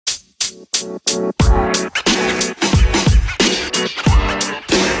All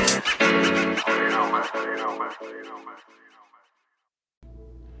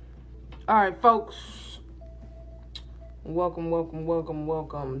right, folks. Welcome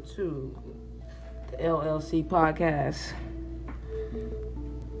to the LLC podcast.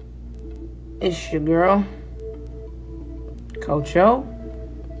 It's your girl, Coach O,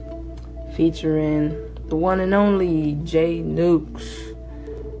 featuring the one and only Jay Nukes.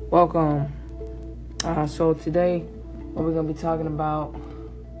 Welcome. So today, what we're going to be talking about,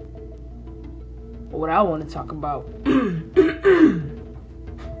 what I want to talk about,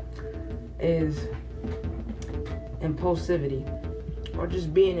 is impulsivity, or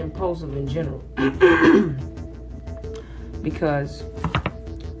just being impulsive in general. Because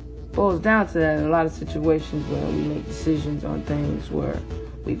it boils down to that in a lot of situations where we make decisions on things where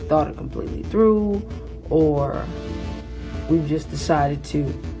we've thought it completely through, or we've just decided to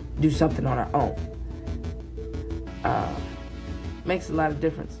do something on our own. Makes a lot of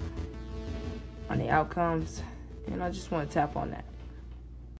difference on the outcomes, and I just want to tap on that.